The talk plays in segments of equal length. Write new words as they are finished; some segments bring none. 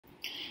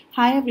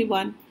Hi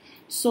everyone.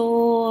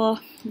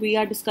 We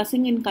are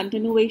discussing in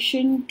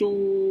continuation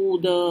to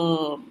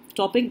the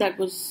topic that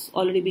was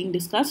already being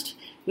discussed,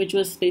 which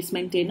was space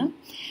maintainer.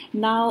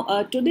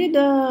 Now, today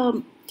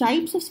the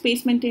types of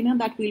space maintainer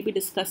that we'll be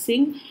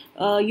discussing,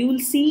 you will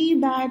see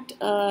that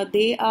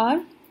they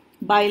are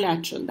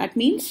bilateral. That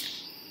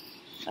means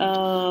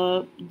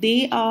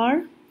they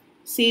are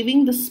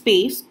saving the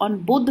space on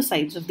both the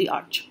sides of the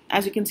arch,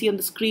 as you can see on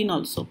the screen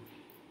also.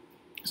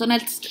 So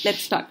let's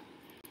start.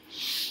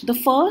 The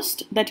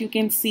first that you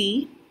can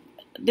see,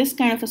 this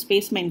kind of a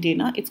space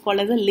maintainer, it's called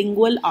as a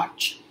lingual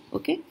arch.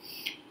 Okay,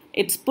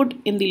 it's put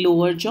in the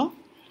lower jaw,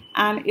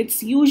 and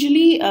it's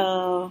usually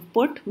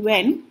put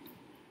when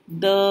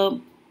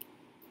the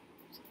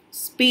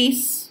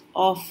space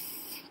of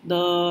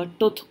the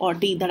tooth or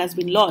teeth that has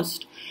been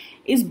lost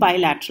is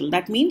bilateral.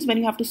 That means when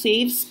you have to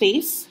save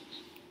space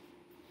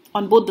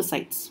on both the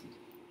sides.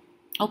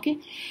 Okay.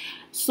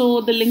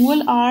 So the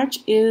lingual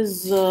arch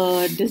is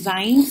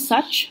designed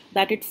such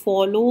that it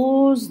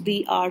follows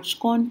the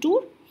arch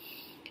contour,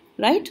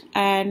 right?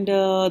 And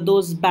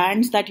those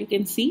bands that you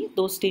can see,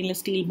 those stainless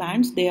steel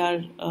bands, they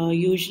are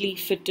usually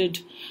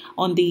fitted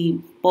on the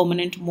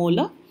permanent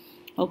molar,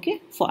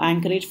 okay, for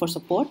anchorage, for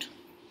support.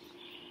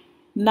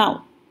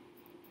 Now,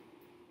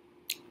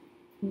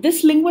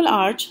 this lingual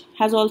arch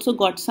has also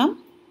got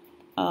some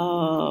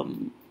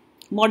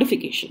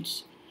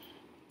modifications.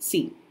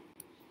 See.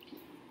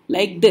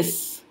 Like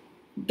this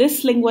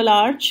lingual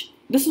arch,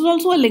 this is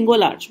also a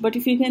lingual arch, but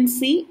if you can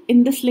see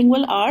in this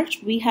lingual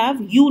arch, we have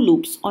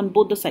U-loops on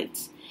both the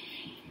sides.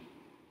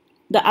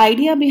 The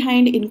idea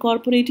behind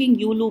incorporating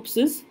U-loops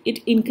is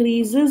it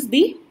increases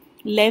the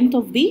length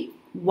of the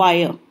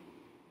wire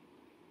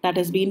that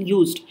has been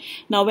used.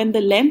 Now, when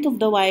the length of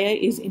the wire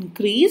is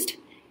increased,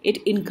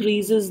 it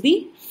increases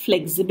the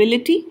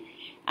flexibility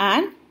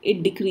and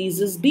it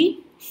decreases the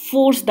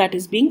force that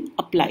is being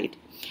applied.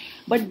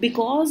 But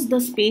because the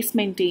space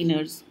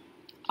maintainers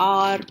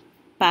are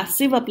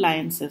passive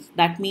appliances,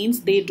 that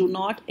means they do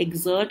not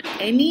exert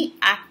any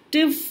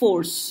active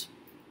force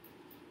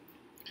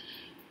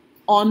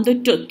on the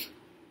tooth,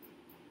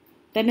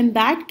 then in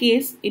that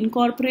case,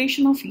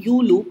 incorporation of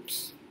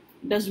U-loops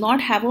does not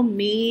have a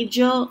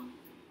major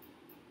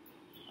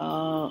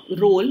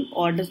role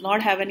or does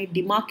not have any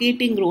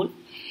demarcating role.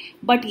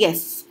 But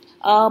yes,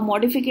 a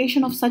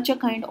modification of such a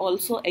kind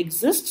also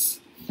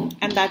exists,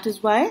 and that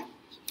is why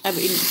I've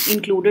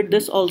included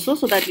this also,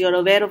 so that you're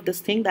aware of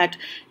this thing, that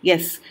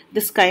yes,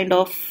 this kind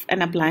of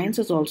an appliance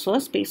is also a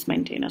space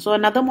maintainer. So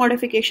another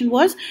modification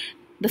was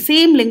the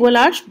same lingual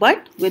arch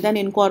but with an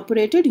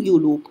incorporated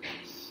U-loop.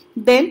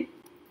 Then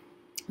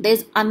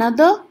there's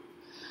another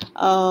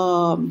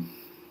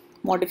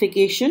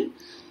modification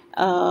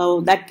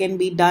that can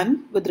be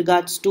done with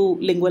regards to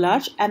lingual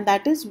arch, and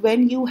that is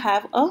when you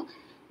have a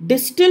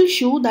distal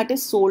shoe that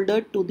is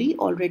soldered to the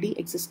already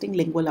existing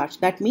lingual arch.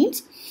 That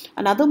means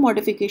another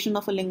modification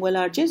of a lingual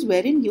arch is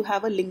wherein you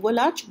have a lingual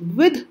arch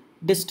with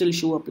distal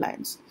shoe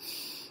appliance.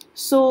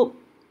 So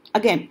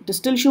again,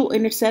 distal shoe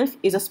in itself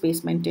is a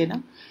space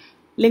maintainer.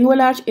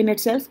 Lingual arch in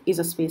itself is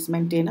a space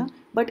maintainer.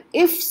 But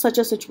if such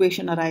a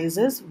situation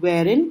arises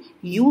wherein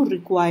you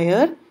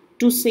require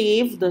to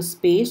save the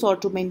space or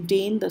to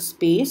maintain the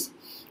space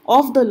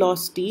of the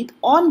lost teeth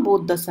on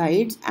both the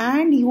sides,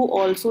 and you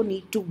also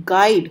need to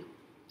guide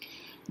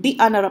the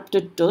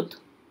unerupted tooth,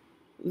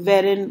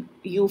 wherein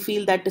you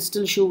feel that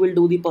distal shoe will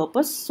do the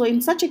purpose. So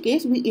in such a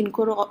case, we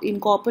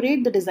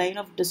incorporate the design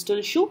of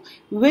distal shoe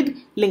with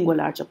lingual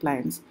arch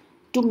appliance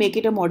to make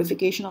it a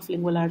modification of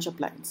lingual arch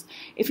appliance.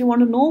 If you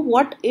want to know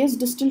what is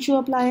distal shoe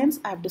appliance,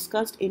 I have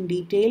discussed in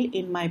detail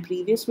in my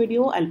previous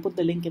video. I'll put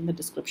the link in the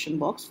description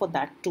box for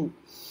that too.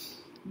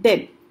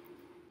 Then,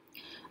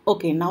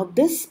 okay, now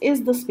this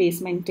is the space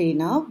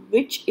maintainer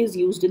which is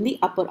used in the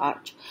upper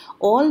arch.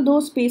 All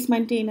those space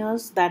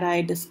maintainers that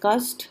I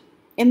discussed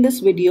in this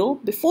video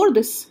before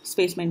this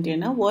space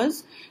maintainer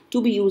was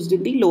to be used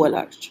in the lower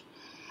arch.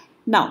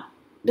 Now,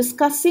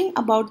 discussing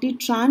about the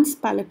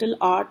transpalatal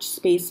arch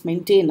space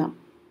maintainer.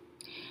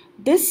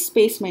 This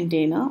space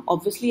maintainer,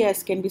 obviously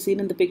as can be seen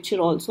in the picture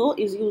also,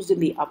 is used in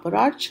the upper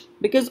arch,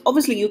 because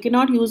obviously you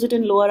cannot use it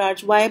in lower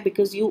arch. Why?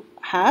 Because you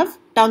have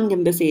tongue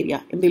in this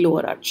area in the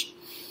lower arch.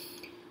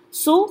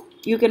 So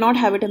you cannot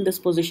have it in this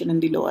position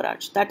in the lower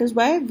arch. That is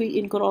why we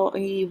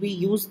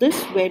use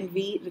this when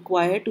we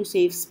require to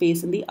save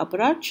space in the upper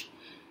arch,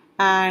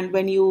 and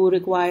when you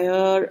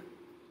require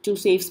to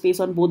save space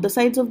on both the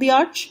sides of the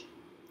arch,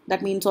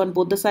 that means on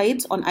both the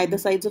sides, on either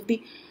sides of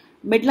the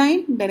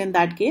midline, then in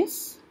that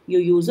case you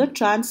use a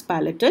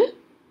transpalatal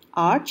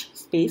arch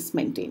space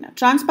maintainer.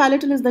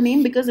 Transpalatal is the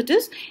name because it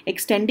is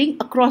extending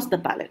across the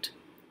palate.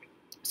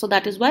 So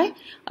that is why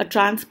a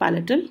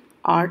transpalatal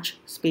arch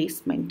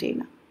space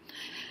maintainer.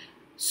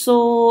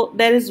 So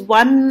there is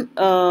one,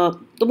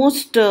 the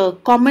most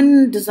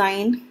common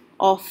design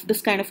of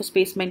this kind of a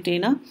space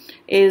maintainer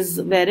is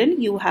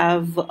wherein you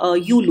have a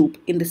U-loop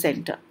in the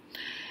center.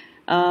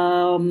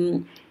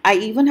 I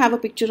even have a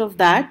picture of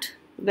that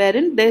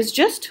wherein there's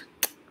just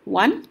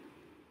one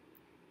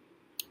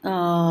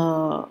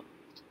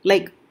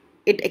like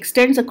it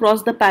extends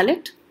across the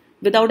palate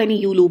without any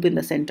U-loop in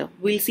the center.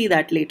 We'll see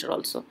that later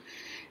also.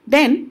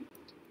 Then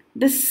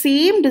the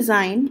same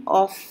design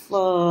of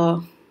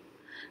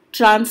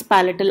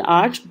transpalatal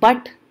arch,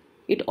 but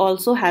it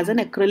also has an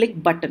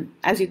acrylic button,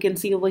 as you can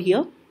see over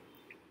here.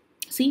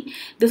 See,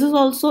 this is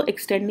also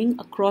extending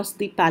across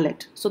the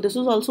palate. So this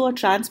is also a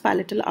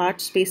transpalatal arch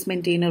space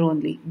maintainer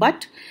only.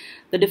 But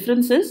the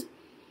difference is,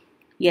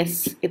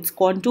 yes, its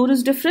contour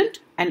is different,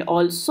 and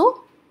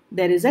also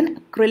there is an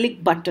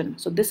acrylic button.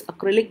 So this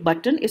acrylic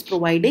button is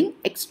providing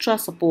extra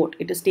support.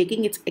 It is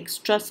taking its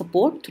extra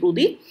support through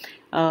the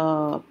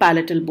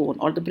palatal bone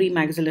or the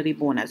premaxillary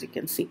bone, as you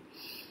can see.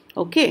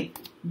 Okay,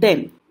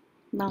 then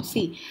now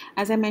see,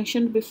 as I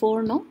mentioned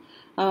before,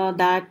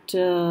 that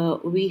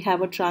we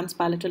have a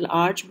transpalatal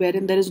arch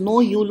wherein there is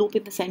no U-loop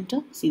in the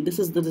center. See, this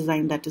is the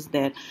design that is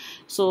there.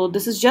 So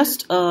this is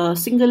just a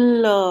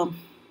single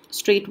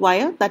straight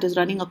wire that is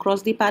running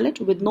across the palate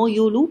with no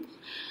U-loop.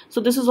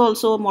 So this is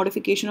also a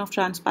modification of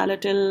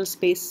transpalatal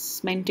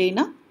space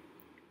maintainer.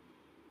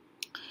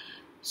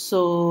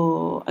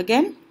 So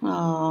again,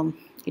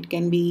 it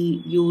can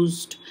be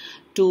used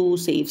to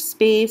save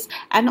space.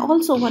 And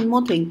also one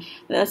more thing,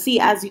 see,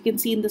 as you can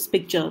see in this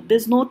picture,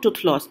 there's no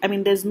tooth loss. I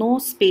mean, there's no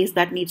space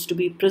that needs to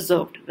be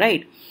preserved,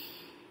 right?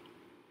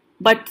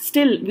 But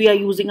still we are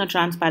using a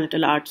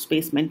transpalatal arch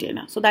space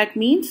maintainer. So that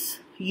means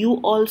you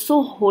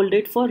also hold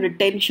it for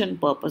retention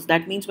purpose.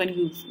 That means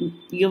when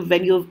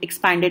you've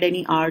expanded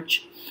any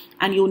arch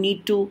and you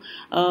need to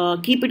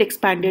keep it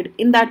expanded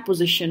in that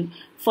position,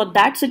 for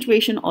that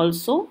situation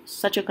also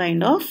such a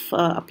kind of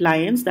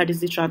appliance, that is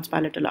the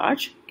transpalatal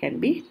arch, can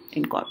be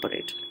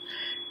incorporated.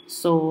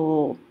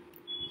 So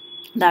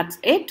that's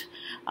it.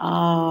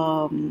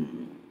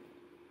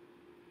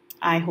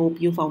 I hope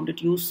you found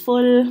it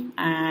useful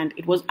and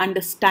it was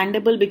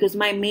understandable, because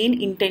my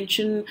main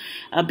intention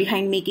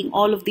behind making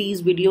all of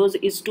these videos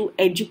is to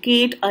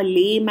educate a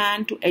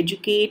layman, to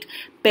educate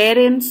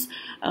parents,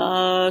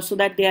 so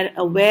that they are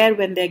aware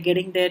when they're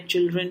getting their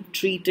children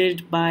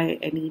treated by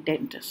any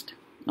dentist.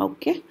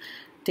 Okay,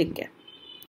 take care.